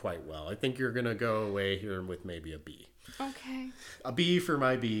doing quite well. I think you're gonna go away here with maybe a B. Okay. A B for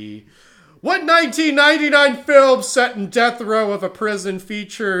my B. What 1999 film set in death row of a prison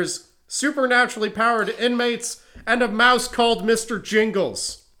features supernaturally powered inmates and a mouse called Mr.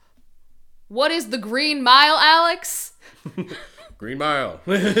 Jingles? What is the Green Mile, Alex? Green Mile.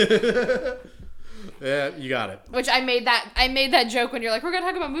 Yeah, you got it. Which I made that joke when you're like, we're gonna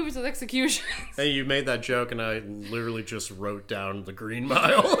talk about movies with executions. Hey, you made that joke, and I literally just wrote down the Green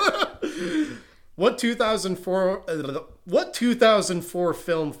Mile. What 2004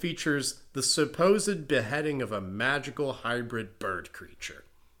 film features the supposed beheading of a magical hybrid bird creature?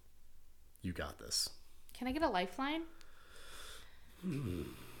 You got this. Can I get a lifeline?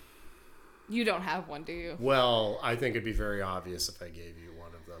 You don't have one, do you? Well, I think it'd be very obvious if I gave you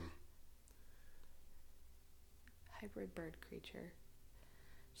one of them. Hybrid bird creature.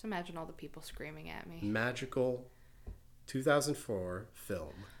 Just imagine all the people screaming at me. Magical 2004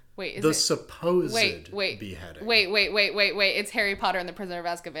 film. Wait, is the it... supposed wait, beheading. Wait. It's Harry Potter and the Prisoner of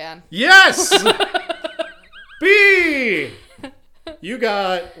Azkaban. Yes! B! You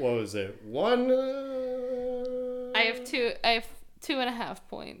got, what was it? 1? I have 2.5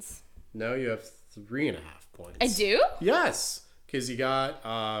 points. No, you have 3.5 points. I do? Yes. Because you got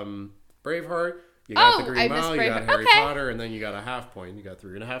Braveheart, you got the Green Mile, you got Harry Potter, and then you got a half point. You got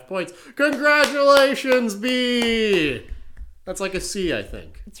 3.5 points. Congratulations, B! That's like a C, I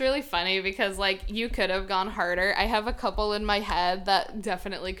think. It's really funny because, like, you could have gone harder. I have a couple in my head that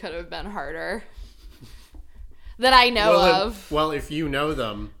definitely could have been harder. That I know of. Well, if you know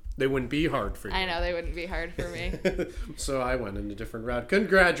them, they wouldn't be hard for you. I know, they wouldn't be hard for me. So I went in a different route.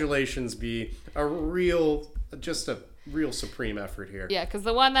 Congratulations, B. Just a real supreme effort here. Yeah, because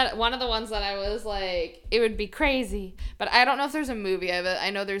one of the ones that I was like, it would be crazy. But I don't know if there's a movie of it. I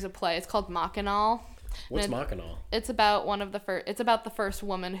know there's a play. It's called Mackinac. What's Mackinac? It's about It's about the first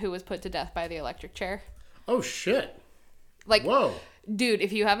woman who was put to death by the electric chair. Oh shit! Like, whoa, dude!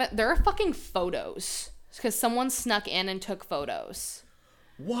 If you haven't, there are fucking photos because someone snuck in and took photos.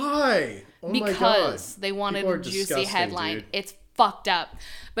 Why? Oh because my god! They wanted a juicy headline. Dude. It's fucked up,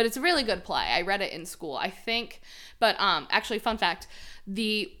 but it's a really good play. I read it in school, I think. But actually, fun fact: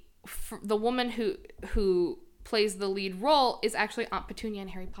 the woman who plays the lead role is actually Aunt Petunia in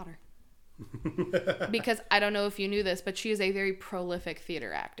Harry Potter. Because I don't know if you knew this, but she is a very prolific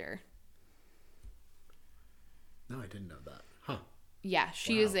theater actor. No, I didn't know that. Huh. Yeah,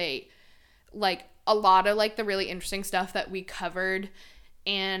 she is a lot of like the really interesting stuff that we covered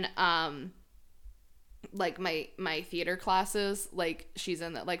in like my theater classes. Like she's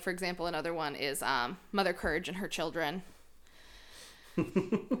in that. Like for example, another one is Mother Courage and Her Children.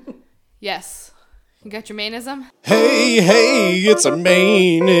 Yes. You got your mainism? Hey, it's a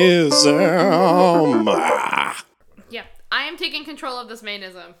mainism. Yeah, I am taking control of this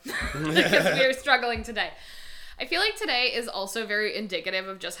mainism because we are struggling today. I feel like today is also very indicative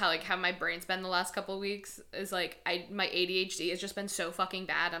of just how my brain's been the last couple of weeks. Is like my ADHD has just been so fucking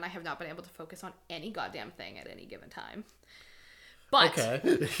bad, and I have not been able to focus on any goddamn thing at any given time. But okay.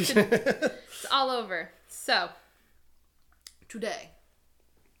 it's all over. So today.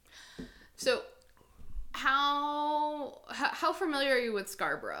 So. How familiar are you with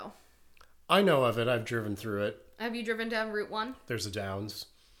Scarborough? I know of it. I've driven through it. Have you driven down Route 1? There's a Downs.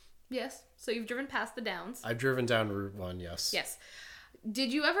 Yes. So you've driven past the Downs? I've driven down Route 1, yes. Yes.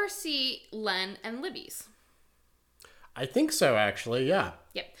 Did you ever see Len and Libby's? I think so, actually, yeah.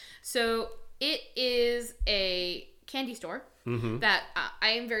 Yep. So it is a candy store that I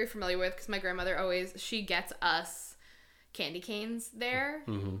am very familiar with because my grandmother she gets us candy canes there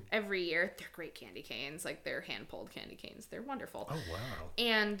every year. They're great candy canes. Like they're hand pulled candy canes. They're wonderful. Oh wow.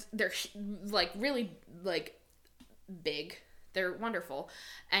 And they're like really like big. They're wonderful.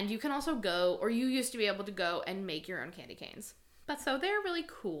 And you can also go, or you used to be able to go and make your own candy canes. But so they're really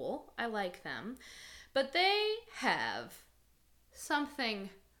cool. I like them. But they have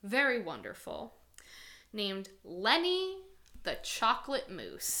something very wonderful named Lenny the Chocolate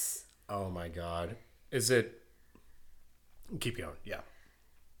Mousse. Oh my god. Is it... Keep going, yeah.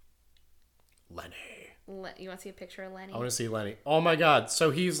 Lenny. You want to see a picture of Lenny? I want to see Lenny. Oh my god,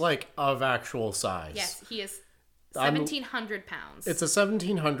 so he's like of actual size. Yes, he is 1,700 pounds. It's a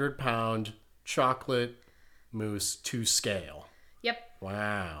 1,700 pound chocolate mousse to scale. Yep.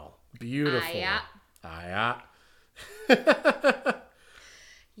 Wow. Beautiful. Yeah.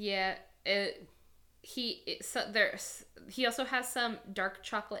 Yeah. He also has some dark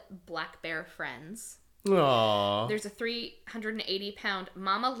chocolate black bear friends. Aww. There's a 380-pound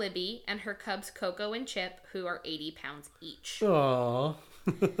Mama Libby and her cubs Coco and Chip, who are 80 pounds each. Aww.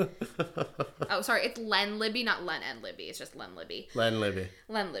 Oh, sorry, it's Len Libby, not Len and Libby. It's just Len Libby. Len Libby.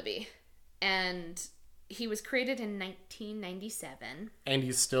 Len Libby. And he was created in 1997. And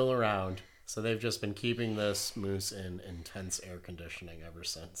he's still around. So they've just been keeping this moose in intense air conditioning ever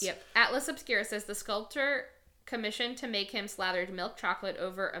since. Yep. Atlas Obscura says the sculptor commissioned to make him slathered milk chocolate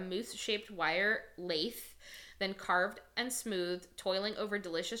over a moose-shaped wire lathe, then carved and smoothed, toiling over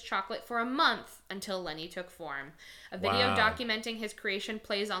delicious chocolate for a month until Lenny took form. A video documenting his creation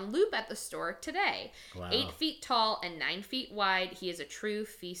plays on loop at the store today. Wow. 8 feet tall and 9 feet wide, he is a true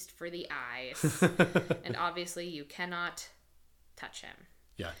feast for the eyes. And obviously you cannot touch him.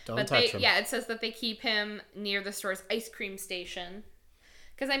 Yeah, don't touch him. Yeah, it says that they keep him near the store's ice cream station.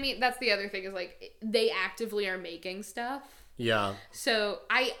 Because, I mean, that's the other thing is, like, they actively are making stuff. Yeah. So,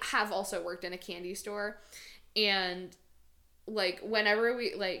 I have also worked in a candy store. And, like, whenever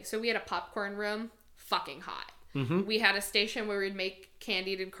we, like, so we had a popcorn room, fucking hot. Mm-hmm. We had a station where we'd make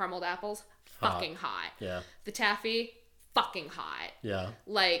candied and carameled apples, fucking hot. Yeah. The taffy, fucking hot. Yeah.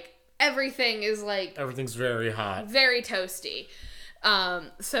 Like, everything is, like... Everything's very hot. Very toasty.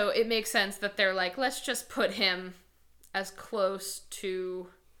 So it makes sense that they're like, let's just put him as close to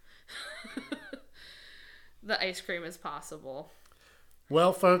the ice cream as possible.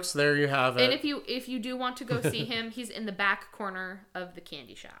 Well, folks, there you have it. And if you do want to go see him, he's in the back corner of the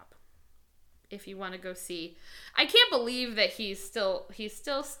candy shop. If you want to go see, I can't believe that he's still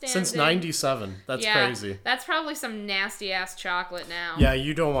standing. Since 97. That's crazy. That's probably some nasty ass chocolate now. Yeah,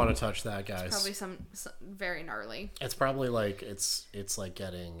 you don't want to touch that, guys. Probably some very gnarly. It's probably like it's like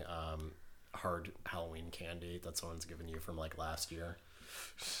getting hard Halloween candy that someone's given you from like last year.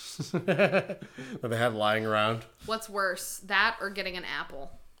 That they had lying around. What's worse, that or getting an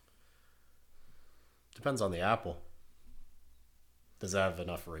apple? Depends on the apple. Does it have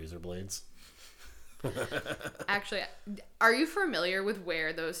enough razor blades? Actually, are you familiar with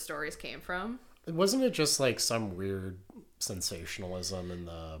where those stories came from? Wasn't it just like some weird sensationalism in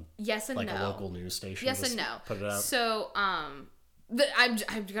the yes and like no. a local news station? Yes and no. Put it out. So, I'm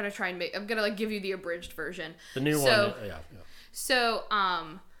gonna try and I'm gonna like give you the abridged version. The new one, yeah. So,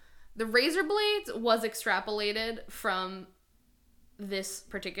 the razor blades was extrapolated from this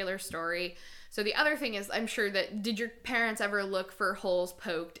particular story. So the other thing is, I'm sure that did your parents ever look for holes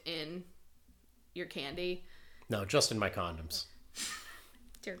poked in your candy? No, just in my condoms.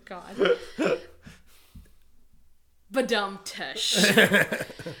 Dear God. Badum-tush.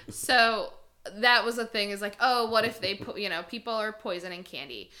 So that was the thing is like, oh, what if they put, people are poisoning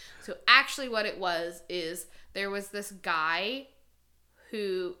candy. So actually what it was is there was this guy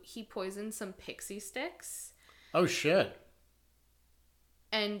who he poisoned some pixie sticks. Oh, shit.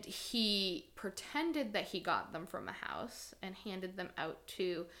 And he pretended that he got them from a house and handed them out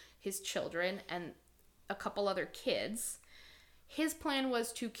to his children and a couple other kids. His plan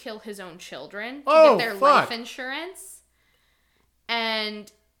was to kill his own children to get their life insurance. And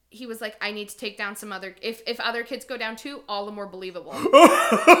he was like, I need to take down some other... If other kids go down too, all the more believable.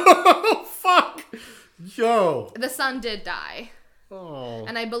 Oh, fuck! Yo! The son did die. Oh.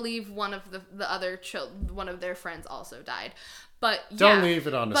 And I believe one of the other one of their friends also died. But Don't leave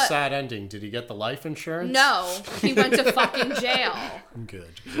it on a sad ending. Did he get the life insurance? No, he went to fucking jail.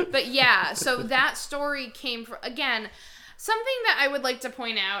 Good. But yeah, so that story came from, again, something that I would like to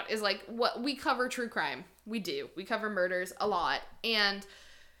point out is like what we cover true crime. We do. We cover murders a lot. And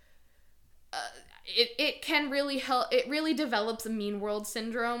it can really help. It really develops a mean world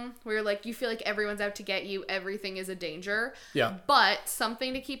syndrome where like you feel like everyone's out to get you. Everything is a danger. Yeah. But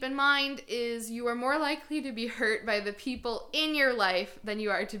something to keep in mind is you are more likely to be hurt by the people in your life than you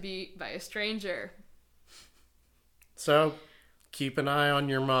are to be by a stranger. So, keep an eye on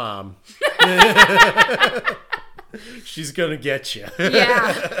your mom. She's gonna get you.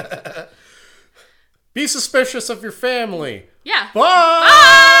 Yeah. Be suspicious of your family. Yeah. Bye!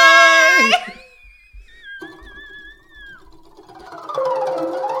 Bye!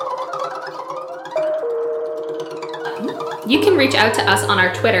 You can reach out to us on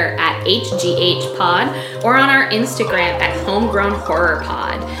our Twitter at HGHPod or on our Instagram at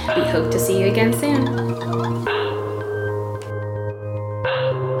HomegrownHorrorPod. We hope to see you again soon.